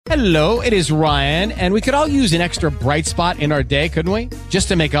Hello, it is Ryan, and we could all use an extra bright spot in our day, couldn't we? Just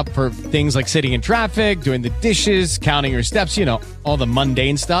to make up for things like sitting in traffic, doing the dishes, counting your steps, all the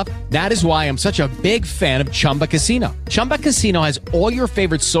mundane stuff. That is why I'm such a big fan of Chumba Casino. Chumba Casino has all your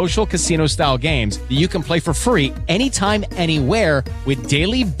favorite social casino-style games that you can play for free anytime, anywhere with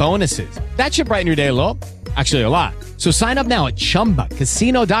daily bonuses. That should brighten your day a little. Actually, a lot. So sign up now at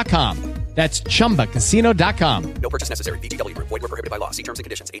ChumbaCasino.com. That's ChumbaCasino.com. No purchase necessary. VGW Group. Void where prohibited by law. See terms and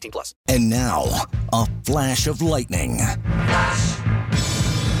conditions. 18+. And now, a flash of lightning. Flash.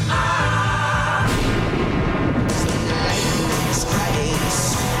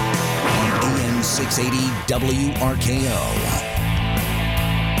 AM 680 WRKO.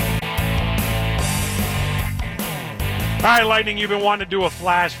 All right, Lightning, you've been wanting to do a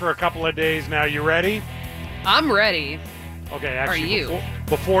flash for a couple of days now. You ready? I'm ready. Okay, actually, Are you?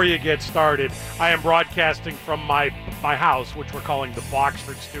 Before you get started, I am broadcasting from my house, which we're calling the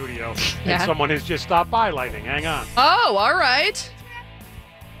Boxford studio, Yeah. and someone has just stopped by, Lightning. Hang on. Oh, all right.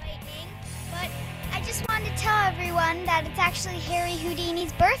 Lightning, but I just wanted to tell everyone that it's actually Harry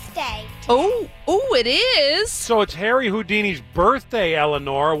Houdini's birthday. Oh, it is. So it's Harry Houdini's birthday,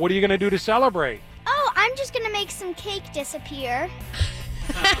 Eleanor. What are you going to do to celebrate? Oh, I'm just gonna make some cake disappear.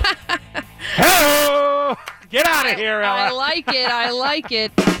 Hello! Get out of here, Ella. I like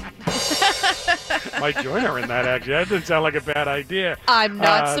it. Might join her in that, actually. That doesn't sound like a bad idea. I'm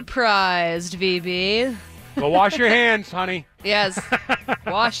not surprised, VB. Go wash your hands, honey. Yes.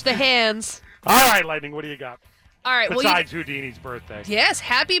 Wash the hands. All right, Lightning, what do you got? All right. Besides Houdini's birthday. Yes,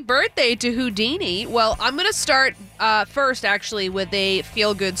 happy birthday to Houdini. Well, I'm going to start first, actually, with a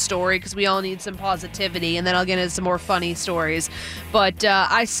feel-good story because we all need some positivity, and then I'll get into some more funny stories. But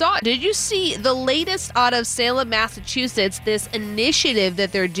did you see the latest out of Salem, Massachusetts, this initiative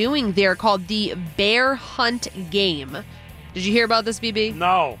that they're doing there called the Bear Hunt Game? Did you hear about this, BB?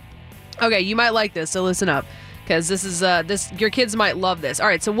 No. Okay, you might like this, so listen up. Because this is your kids might love this. All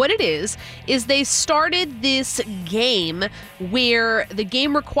right, so what it is they started this game where the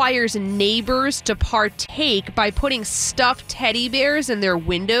game requires neighbors to partake by putting stuffed teddy bears in their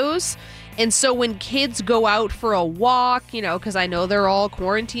windows. And so when kids go out for a walk, because I know they're all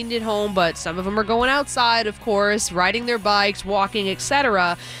quarantined at home, but some of them are going outside, of course, riding their bikes, walking,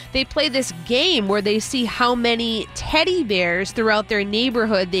 etc. They play this game where they see how many teddy bears throughout their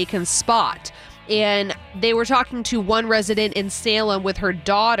neighborhood they can spot. And they were talking to one resident in Salem with her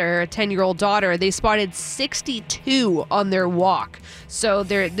daughter, a 10-year-old daughter. They spotted 62 on their walk. So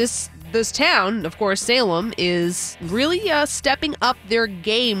this town, of course, Salem, is really stepping up their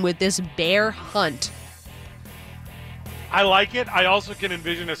game with this bear hunt. I like it. I also can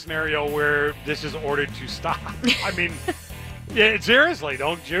envision a scenario where this is ordered to stop. I mean, yeah, seriously,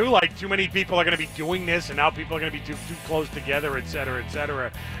 don't you? Like, too many people are going to be doing this, and now people are going to be too close together, et cetera, et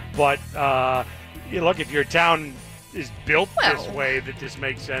cetera. But, look, if your town is built this way that this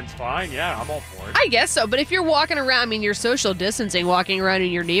makes sense, fine. Yeah, I'm all for it. I guess so. But if you're walking around, you're social distancing, walking around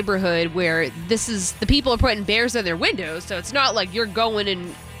in your neighborhood where the people are putting bears in their windows, so it's not like you're going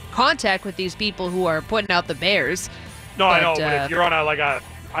in contact with these people who are putting out the bears. No, I know, but if you're on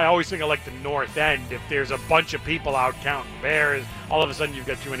I always think of like the North End. If there's a bunch of people out counting bears, all of a sudden you've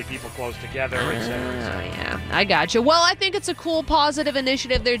got too many people close together, et cetera, et cetera. Yeah, I got you. Well, I think it's a cool, positive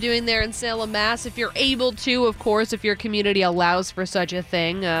initiative they're doing there in Salem, Mass. If you're able to, of course, if your community allows for such a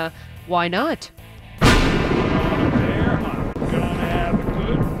thing, why not? Bear hunt. Gonna have a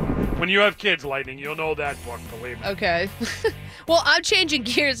good. When you have kids, Lightning, you'll know that book, believe me. Okay. Well, I'm changing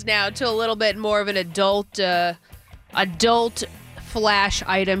gears now to a little bit more of an adult flash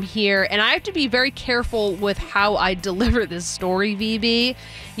item here, and I have to be very careful with how I deliver this story, VB.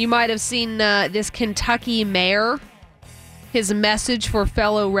 You might have seen this Kentucky mayor, his message for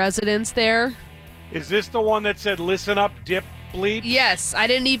fellow residents there. Is this the one that said, "Listen up, dip bleep"? Yes, I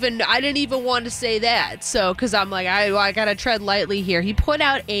didn't even want to say that. So, because I'm like, I gotta tread lightly here. He put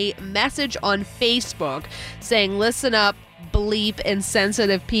out a message on Facebook saying, "Listen up, bleep, and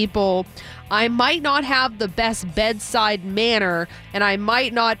sensitive people. I might not have the best bedside manner, and I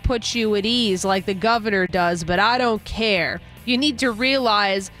might not put you at ease like the governor does, but I don't care. You need to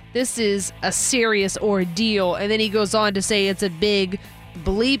realize this is a serious ordeal." And then he goes on to say it's a big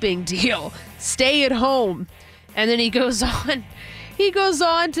bleeping deal. Stay at home. And then he goes on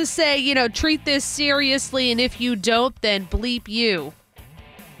to say, treat this seriously, and if you don't, then bleep you.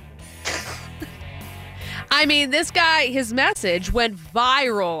 I mean, this guy, his message went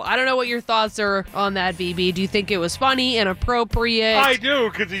viral. I don't know what your thoughts are on that, BB. Do you think it was funny, inappropriate? I do,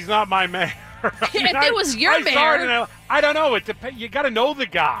 because he's not my man. If it was your I saw it mayor. and I don't know. It depends. You got to know the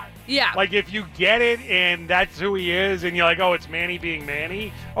guy. Yeah. Like, if you get it and that's who he is and you're like, oh, it's Manny being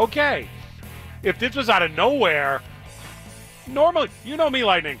Manny, okay. If this was out of nowhere, normally, you know me,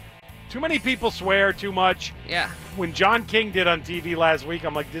 Lightning, too many people swear too much. Yeah. When John King did on TV last week,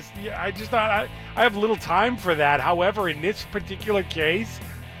 I'm like, I have little time for that. However, in this particular case,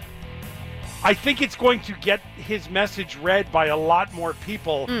 I think it's going to get his message read by a lot more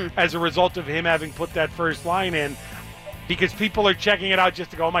people as a result of him having put that first line in, because people are checking it out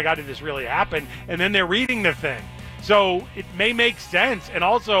just to go, oh my God, did this really happen? And then they're reading the thing. So it may make sense. And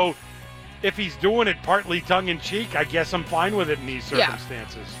also, if he's doing it partly tongue-in-cheek, I guess I'm fine with it in these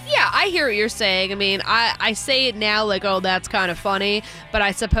circumstances. Yeah, I hear what you're saying. I mean, I say it now like, oh, that's kind of funny, but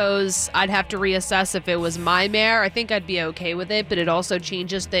I suppose I'd have to reassess if it was my mayor. I think I'd be okay with it, but it also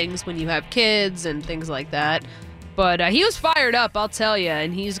changes things when you have kids and things like that. But he was fired up, I'll tell you,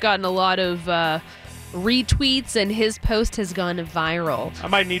 and he's gotten a lot of retweets, and his post has gone viral. I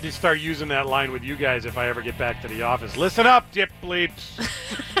might need to start using that line with you guys if I ever get back to the office. Listen up, dip bleeps.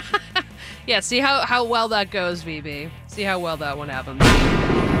 Yeah, see how well that goes, VB. See how well that one happens.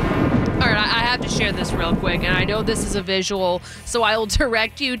 All right, I have to share this real quick, and I know this is a visual, so I will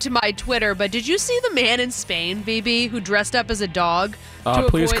direct you to my Twitter, but did you see the man in Spain, VB, who dressed up as a dog?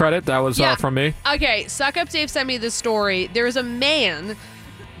 Please credit. That was from me. Okay, Suck Up Dave sent me this story. There's a man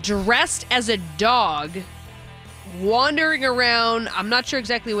dressed as a dog wandering around. I'm not sure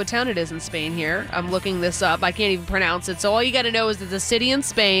exactly what town it is in Spain here. I'm looking this up. I can't even pronounce it. So all you got to know is that the city in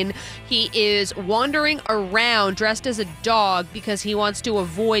Spain, he is wandering around dressed as a dog because he wants to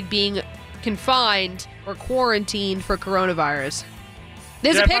avoid being confined or quarantined for coronavirus.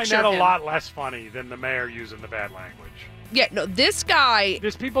 There's a I picture find that of a him. lot less funny than the mayor using the bad language. Yeah, no, this guy.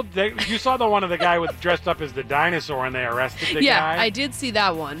 There's people. You saw the one of the guy with dressed up as the dinosaur, and they arrested the guy. Yeah, I did see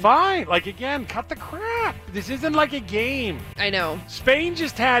that one. Fine. Like, again, cut the crap. This isn't like a game. I know. Spain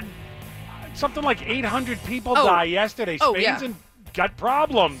just had something like 800 people die yesterday. Spain's in gut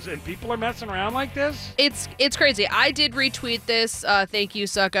problems, and people are messing around like this. It's crazy. I did retweet this. Thank you,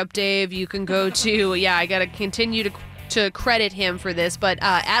 Suck Up Dave. You can go to I gotta continue to credit him for this, but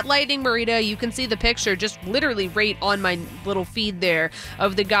at Lightning Marita, you can see the picture just literally right on my little feed there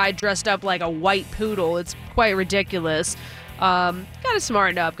of the guy dressed up like a white poodle. It's quite ridiculous. Gotta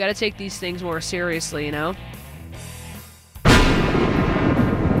smarten up. Gotta take these things more seriously, you know?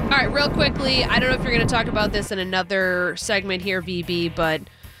 All right, real quickly, I don't know if you're going to talk about this in another segment here, VB, but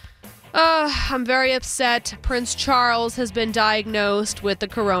I'm very upset. Prince Charles has been diagnosed with the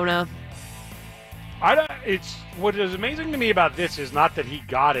corona. It's what is amazing to me about this is not that he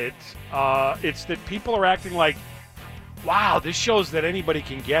got it. It's that people are acting like, wow, this shows that anybody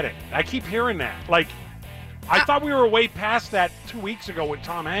can get it. I keep hearing that. Like, I thought we were way past that 2 weeks ago when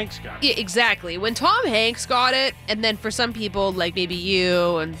Tom Hanks got it. Yeah, exactly. When Tom Hanks got it, and then for some people, like maybe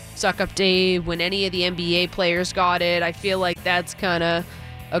you and Suck Up Dave, when any of the NBA players got it, I feel like that's kind of,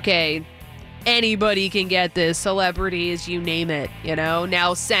 okay, anybody can get this. Celebrities, you name it, you know?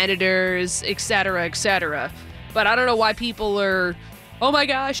 Now senators, etc., etc. But I don't know why people are, oh my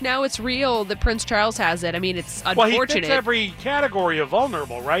gosh, now it's real that Prince Charles has it. I mean, it's unfortunate. Well, he fits every category of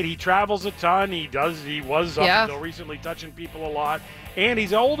vulnerable, right? He travels a ton. He was up until recently touching people a lot. And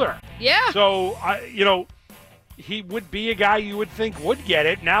he's older. Yeah. So, he would be a guy you would think would get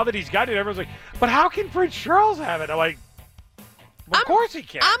it. Now that he's got it, everyone's like, but how can Prince Charles have it? I'm like, of course he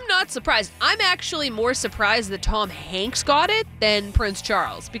can. I'm not surprised. I'm actually more surprised that Tom Hanks got it than Prince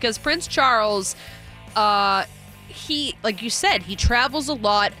Charles. Because Prince Charles, he, like you said, he travels a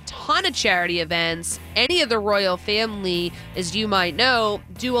lot, ton of charity events. Any of the royal family, as you might know,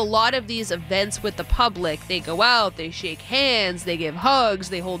 do a lot of these events with the public. They go out, they shake hands, they give hugs,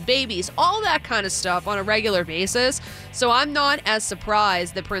 they hold babies, all that kind of stuff on a regular basis. So I'm not as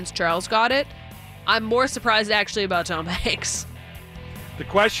surprised that Prince Charles got it. I'm more surprised actually about Tom Hanks. The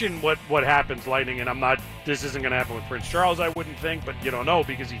question, what happens, Lightning, and this isn't going to happen with Prince Charles, I wouldn't think, but you don't know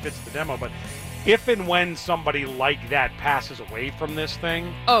because he fits the demo, but if and when somebody like that passes away from this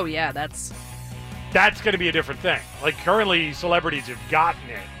thing... Oh, yeah, that's going to be a different thing. Like, currently, celebrities have gotten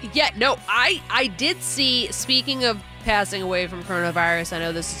it. Yeah, no, I did see, speaking of passing away from coronavirus, I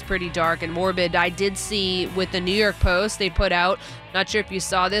know this is pretty dark and morbid, I did see with the New York Post, they put out, not sure if you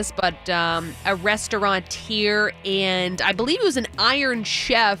saw this, but a restaurateur and I believe it was an Iron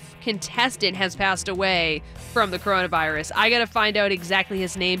Chef contestant has passed away from the coronavirus. I got to find out exactly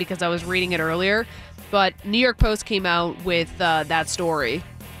his name because I was reading it earlier, but New York Post came out with that story.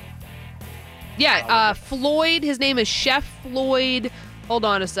 Yeah, Floyd, his name is Chef Floyd. Hold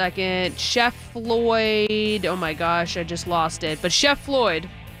on a second. Chef Floyd. Oh my gosh, I just lost it. But Chef Floyd.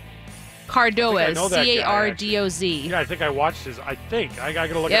 Cardoz, know that guy, Cardoz. Yeah, I think I watched his. I got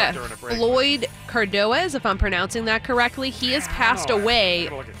to look it up during a break. Floyd Cardoz, if I'm pronouncing that correctly, he has passed away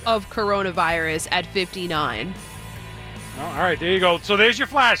of coronavirus at 59. Oh, all right, there you go. So there's your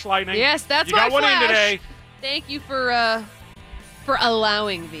flash, Lightning. Yes, that's you my got one flash. in today. Thank you for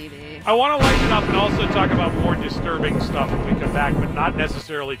allowing VD. I want to lighten it up and also talk about more disturbing stuff when we come back, but not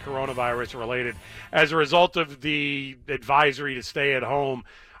necessarily coronavirus related. As a result of the advisory to stay at home,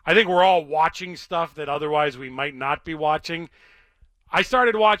 I think we're all watching stuff that otherwise we might not be watching. I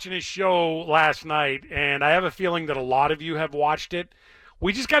started watching his show last night, and I have a feeling that a lot of you have watched it.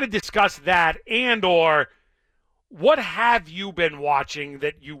 We just got to discuss that and/or what have you been watching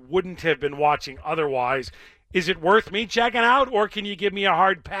that you wouldn't have been watching otherwise? Is it worth me checking out, or can you give me a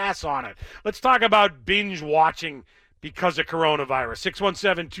hard pass on it? Let's talk about binge watching because of coronavirus.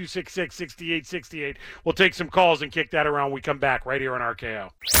 617-266-6868. We'll take some calls and kick that around when we come back right here on RKO.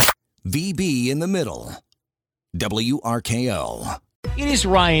 VB in the middle. WRKO. It is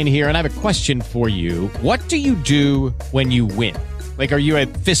Ryan here, and I have a question for you. What do you do when you win? Like, are you a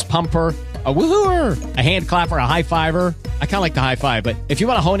fist pumper, a woohooer, a hand clapper, a high fiver? I kind of like the high five, but if you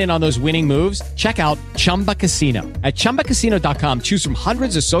want to hone in on those winning moves, check out Chumba Casino. At ChumbaCasino.com, choose from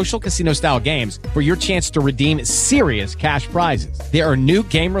hundreds of social casino-style games for your chance to redeem serious cash prizes. There are new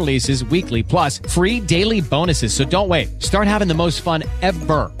game releases weekly, plus free daily bonuses. So don't wait. Start having the most fun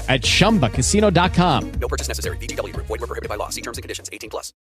ever at ChumbaCasino.com. No purchase necessary. VGW Group. Void where prohibited by law. See terms and conditions. 18+.